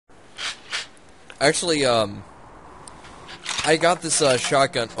Actually, I got this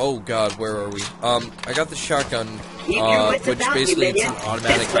shotgun. Oh God, where are we? I got the shotgun, which basically it's an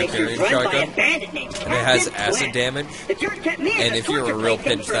automatic Hyperion shotgun, and it has acid damage. And if you're a real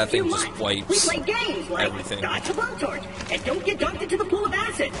pinch, that thing just wipes everything. And don't get dunked into the pool of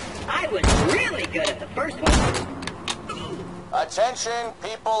acid. I was really good at the first one. Attention,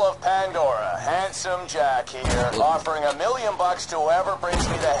 people of Pandora. Handsome Jack here, offering $1 million to whoever brings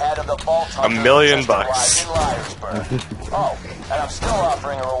me the head of the vault hunter. $1 million. In oh, and I'm still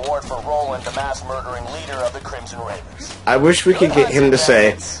offering a reward for Roland, the mass murdering leader of the Crimson Ravens. I wish we could get him to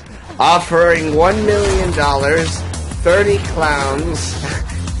say, offering $1 million, 30 clowns,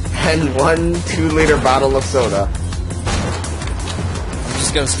 and 1 2-liter bottle of soda. I'm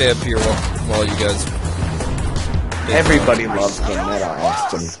just gonna stay up here while you guys. Everybody loves him that I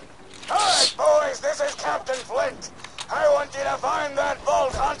asked him. Alright, boys, this is Captain Flint. I want you to find that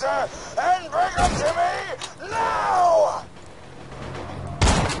Vault Hunter and bring him to me now!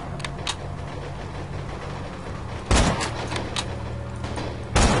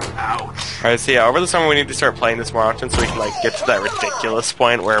 Ouch. Alright, so yeah, over the summer we need to start playing this more often so we can, like, get to that ridiculous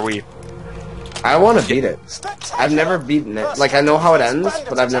point where we... I want to beat it. I've never beaten it. Like, I know how it ends,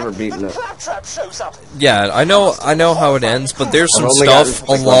 but I've never beaten it. Yeah, I know how it ends, but there's some stuff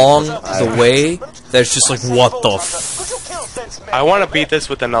along the way that's just like, what the f... I want to beat this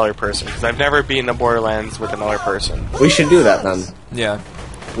with another person, because I've never beaten a Borderlands with another person. We should do that then. Yeah.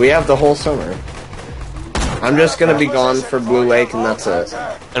 We have the whole summer. I'm just gonna be gone for Blue Lake, and that's it.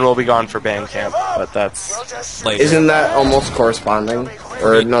 And we'll be gone for band camp, but that's later. Isn't that almost corresponding?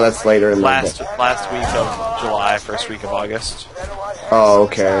 Or no, that's later in the last week of July, first week of August. Oh,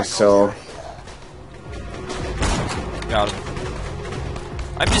 okay. So got him.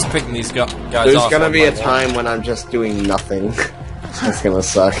 I'm just picking these guys there's off. gonna be a time when I'm just doing nothing. That's gonna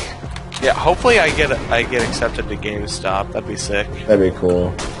suck. Yeah, hopefully I get accepted to GameStop. That'd be sick. That'd be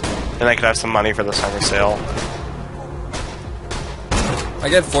cool. Then I could have some money for the summer sale. I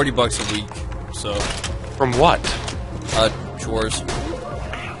get $40 a week, so. From what? Chores.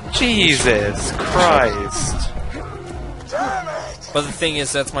 Jesus Christ. But the thing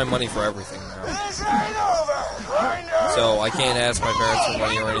is, that's my money for everything now. So I can't ask my parents for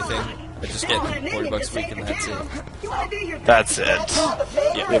money or anything. I just get $40 a week and that's it. That's it.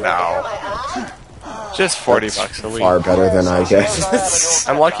 You know. Just $40 a week. Far better than I get.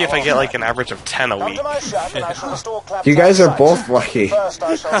 I'm lucky if I get like an average of 10 a week. You guys are both lucky.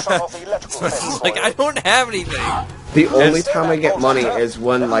 Like, I don't have anything. The only time I get money is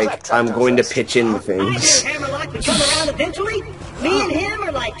when, like, I'm going to pitch in things.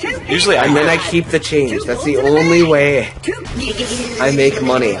 Usually, and then I keep the change. That's the only way I make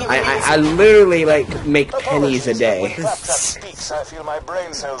money. I literally, like, make pennies a day.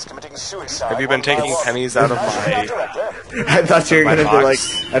 Have you been taking pennies out of my... I thought you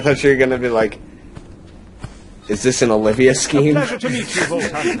were gonna be like, is this an Olivia scheme? Pleasure to meet you,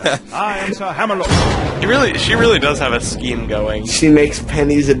 Vault Hunter. I am Sir Hammerlock. She really does have a scheme going. She makes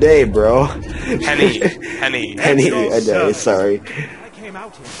pennies a day, bro. Penny a day, sorry. I came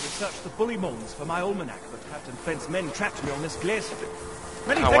out here to research the bully moons for my almanac, but Captain Flint's men trapped me on this glacier.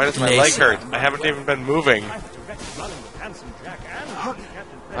 Oh, why does my leg hurt? I haven't even been moving.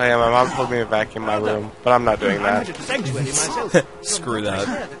 Oh yeah, my mom told me to vacuum my room, but I'm not doing that. Screw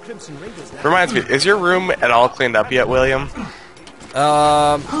that. Reminds me, is your room at all cleaned up yet, William?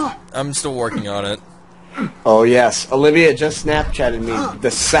 I'm still working on it. Oh yes, Olivia just Snapchatted me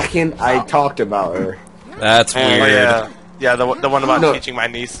the second I talked about her. That's weird. Oh, yeah, the one about teaching my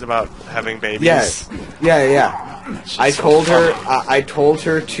niece about having babies. Yeah. I told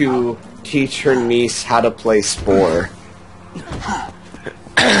her to teach her niece how to play Spore.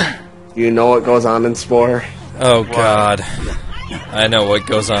 You know what goes on in Spore? Oh god. I know what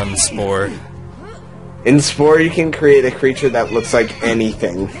goes on in Spore. In Spore, you can create a creature that looks like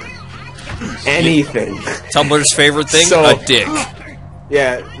anything. Anything. Tumblr's favorite thing? So, a dick.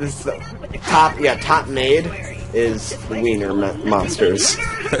 Yeah, this top made is Wiener monsters.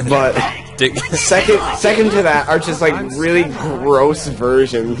 But second to that are just like really gross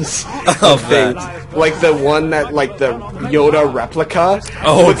versions of things. Like the one that like the Yoda replica.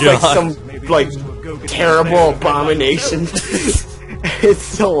 Oh with, god. Like some like terrible abomination.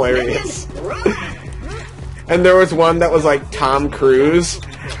 It's hilarious. And there was one that was like Tom Cruise,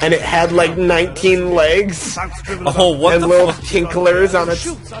 and it had like 19 legs. Oh, what and the little fuck? tinklers on its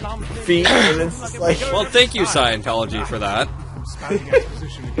feet, and it's just like... Well, thank you, Scientology, for that.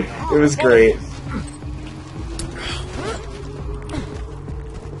 It was great.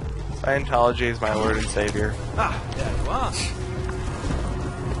 Scientology is my Lord and Savior. Ah, there you are.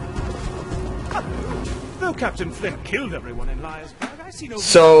 Though Captain Flint killed everyone in Liarsburg, I see no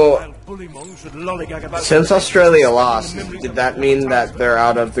So, reason why bullymong should lollygag about since Australia lost, did that mean that they're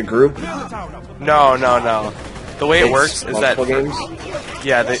out of the group? No. The way it works is that multiple games?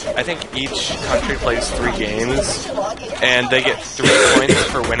 yeah, I think each country plays 3 games, and they get 3 points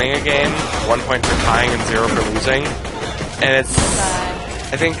for winning a game, 1 point for tying, and 0 for losing. And it's,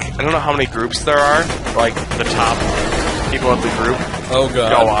 I don't know how many groups there are. Like the top people of the group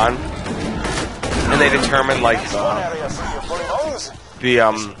go on, and they determine like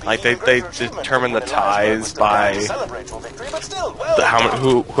they determine the ties by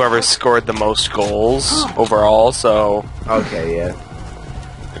whoever scored the most goals overall. So Okay, yeah.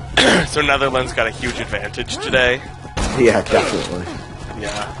 so Netherlands got a huge advantage today. Yeah, definitely.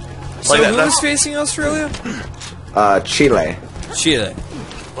 Yeah. So who's facing Australia? Chile. Chile.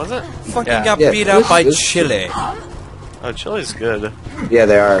 Was it? Fucking got beat out by Chile. Oh, Chile's good. Yeah,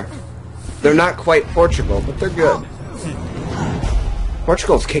 they are. They're not quite Portugal, but they're good.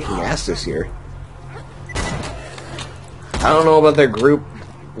 Portugal's kicking ass this year. I don't know about their group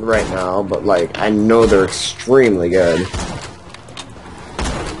right now, but like I know they're extremely good.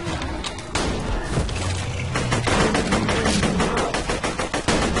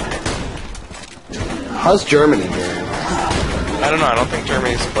 How's Germany doing? I don't know. I don't think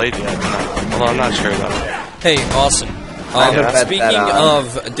Germany's played yet. Well, I'm not sure though. Hey, awesome. Speaking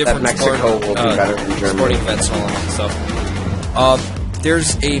of different Mexico will be better than Germany. sporting events and all that stuff,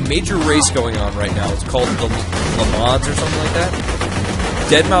 there's a major race going on right now. It's called the Le Mans or something like that.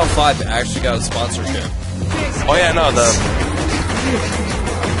 Deadmau 5 actually got a sponsorship. Oh yeah, no,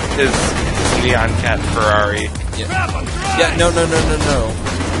 his neon cat Ferrari. Yeah, no,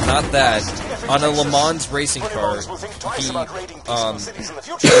 not that. On a Le Mans racing car, he was able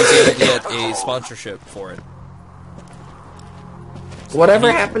to get a sponsorship for it.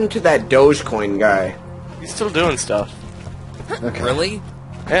 Whatever happened to that Dogecoin guy? He's still doing stuff. Okay. Really?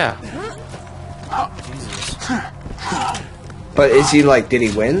 Yeah. Jesus. But is he like? Did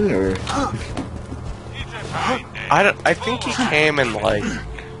he win or? I think he came in like.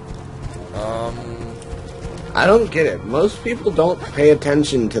 I don't get it. Most people don't pay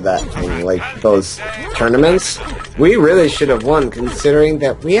attention to that thing, like those tournaments. We really should have won, considering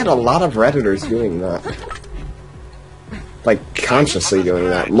that we had a lot of Redditors doing that. Like, consciously doing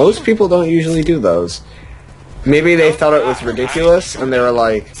that. Most people don't usually do those. Maybe they thought it was ridiculous, and they were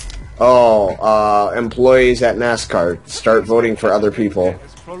like, oh, employees at NASCAR, start voting for other people.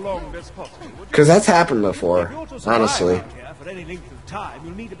 Because that's happened before, honestly.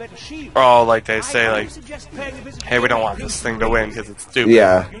 Oh, like they say, like, hey, we don't want this thing to win because it's stupid.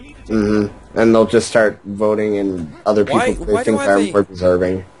 Yeah. And they'll just start voting in other people they think are more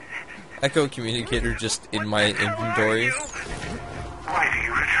deserving. Echo communicator just in my inventory.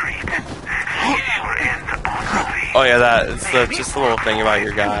 Oh yeah, it's just a little thing about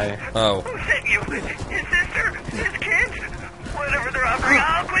your guy. Oh. Who sent you? His sister? His kids? Whatever they're offering,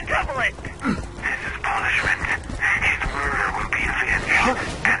 I'll quintuple it. This is punishment. His murder will be avenged,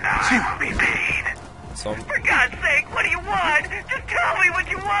 and I will be paid. So, For God's sake, what do you want? Just tell me what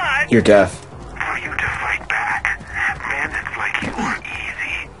you want. Your death. For you to fight back. Men like you are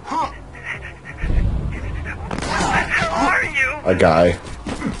easy. What the hell are you? A guy.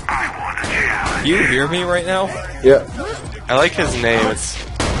 I want a challenge. you hear me right now? Yeah. I like his name. It's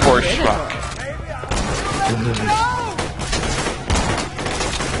Poor Schmuck.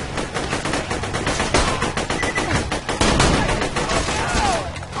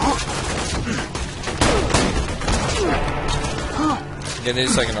 Yeah, it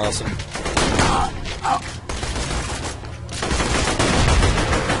is second awesome.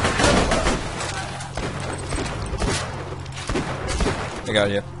 I got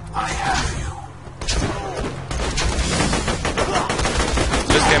you.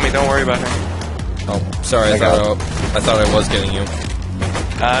 Just get me. Don't worry about him. Oh, sorry. I thought I was getting you.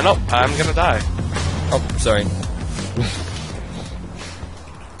 Nope. I'm gonna die. Oh, sorry.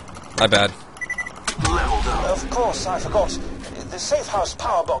 My bad. Of course, I forgot. The safe house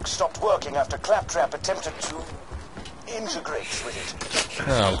power box stopped working after Claptrap attempted to integrate with it.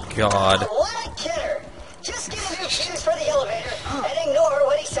 Oh, God. What a kidder! Just get a new fuse for the elevator and ignore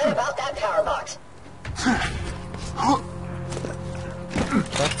what he said about that power box.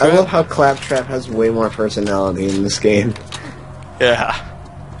 I love how Claptrap has way more personality in this game. Yeah.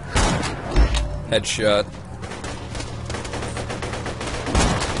 Headshot.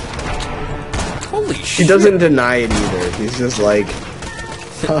 Holy shit. He doesn't deny it either. He's just like,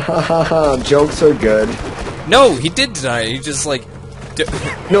 ha ha ha ha, jokes are good. No, he did deny it. He just, like...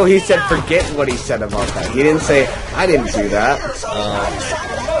 No, he said forget what he said about that. He didn't say, I didn't do that.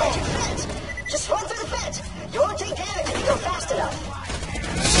 Just run through the fence. You won't take damage if you go fast enough.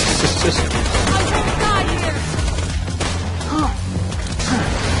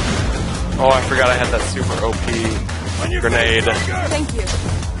 Oh, I forgot I had that super OP grenade. Thank you.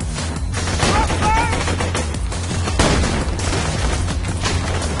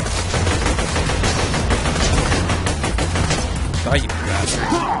 Oh, you bastard.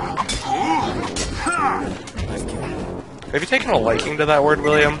 Have you taken a liking to that word,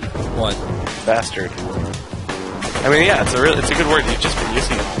 William? What? Bastard. I mean, yeah, it's a good word. You've just been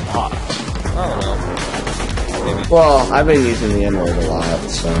using it a lot. I don't know. Maybe. Well, I've been using the N-word a lot,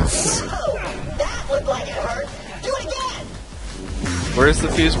 so... That looked like it hurt. Do it again. Where's the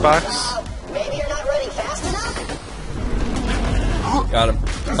fuse box? Maybe you're not running fast enough? Got him.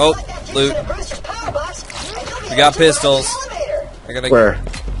 Oh, loot. We got pistols. I gotta... Where?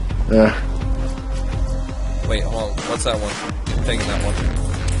 Wait, hold on. What's that one? I'm taking that one.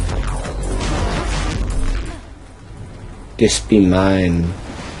 This be mine.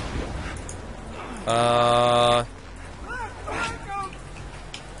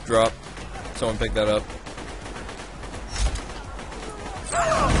 Drop. Someone pick that up.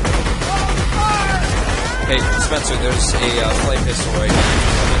 Hey, Spencer, there's a flight pistol right here.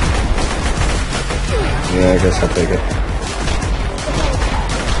 Yeah, I guess I'll take it.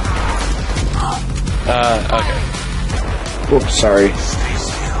 Okay. Oops, sorry.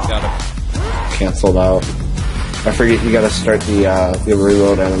 Got him. Canceled out. I forget you gotta start the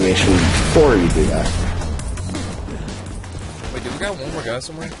reload animation before you do that. Wait, do we got one more guy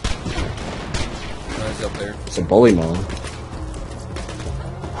somewhere? No, he's up there. It's a bully mom.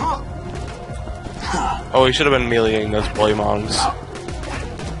 Oh, we should have been meleeing those bully mongs.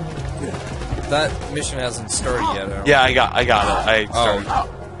 That mission hasn't started yet. Yeah, I got it. I started. Oh.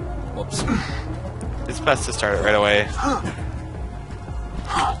 Whoops. It's best to start it right away.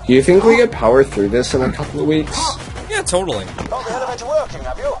 Do you think we could power through this in a couple of weeks? Yeah, totally. Got the elevator working,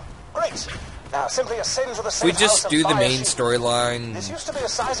 have you? Great. Now simply ascend to the safe We just house do and the fire main sheet. storyline. This used to be a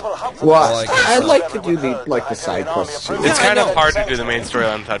sizable hub for Well, Like I'd like to do the side quests too. It's I kind of know. hard to do the main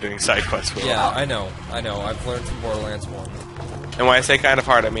storyline without doing side quests. Will. Yeah, I know. I've learned from Borderlands 1. And when I say kind of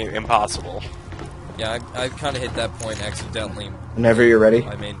hard, I mean impossible. Yeah, I kind of hit that point accidentally. Whenever you're ready.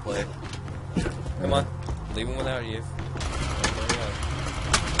 My main play. Come on. Leaving without you.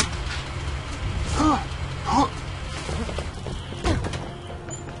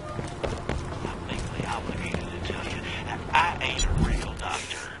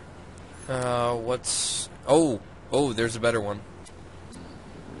 What's... Oh, there's a better one.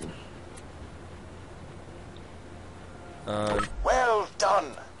 Well done.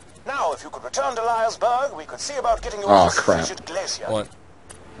 Now, if you could return to Liarsburg, we could see about getting you Oh, to the crap. frigid glacier. What?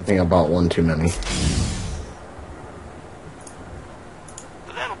 I think I bought one too many.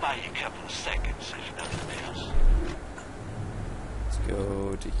 That'll buy you a couple of seconds, if nothing else. Let's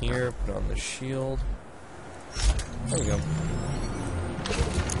go to here, put on the shield. There we go.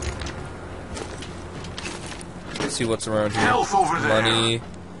 Let's see what's around here. Health over there. Money.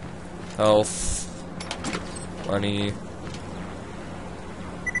 Health. Money.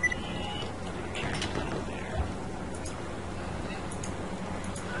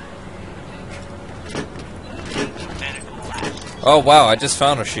 Oh wow, I just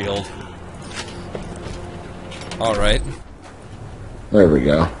found a shield. Alright. There we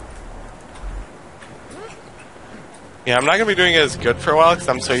go. Yeah, I'm not gonna be doing it as good for a while because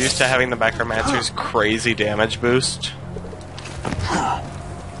I'm so used to having the Necromancer's crazy damage boost.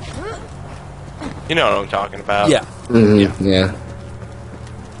 You know what I'm talking about. Yeah. Yeah.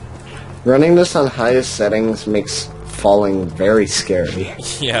 Running this on highest settings makes falling very scary.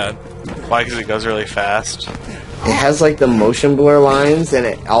 Yeah. Why? Because it goes really fast. It has like the motion blur lines, and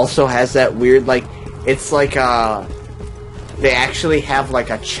it also has that weird like it's like they actually have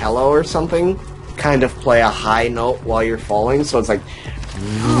like a cello or something kind of play a high note while you're falling, so it's like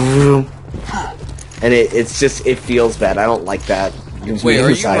and it's just it feels bad. I don't like that. It gives Wait, me are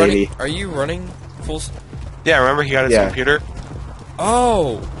you anxiety. running? Are you running full? Yeah, remember he got his Yeah. computer?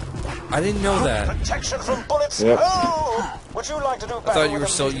 Oh, I didn't know that. Protection from bullets. Yep. Oh! Would you like to do I thought you were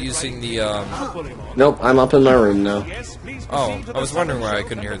still using the. Nope, I'm up in my room now. Oh, I was wondering why I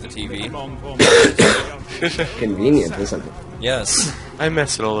couldn't hear the TV. Convenient, isn't it? Yes, I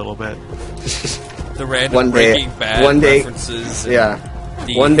miss it a little bit. the random One day- Breaking Bad one day- references. And Yeah.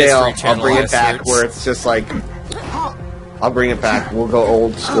 the One day History I'll Channel bring it back inserts. where it's just like I'll bring it back. We'll go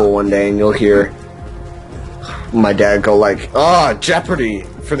old school one day, and you'll hear my dad go like, "Oh, Jeopardy!"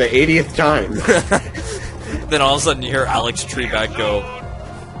 for the 80th time. Then all of a sudden you hear Alex Trebek go,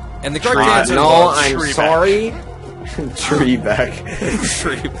 and the correct answer No, was I'm Treeback. sorry. Treeback.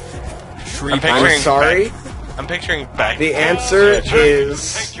 Tree. Tree I'm Beck. picturing I'm sorry. I'm picturing Beck. The answer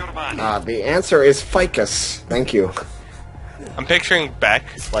is ficus. Thank you. I'm picturing Beck,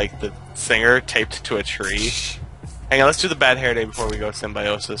 like the singer, taped to a tree. Hang on, let's do the bad hair day before we go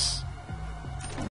symbiosis.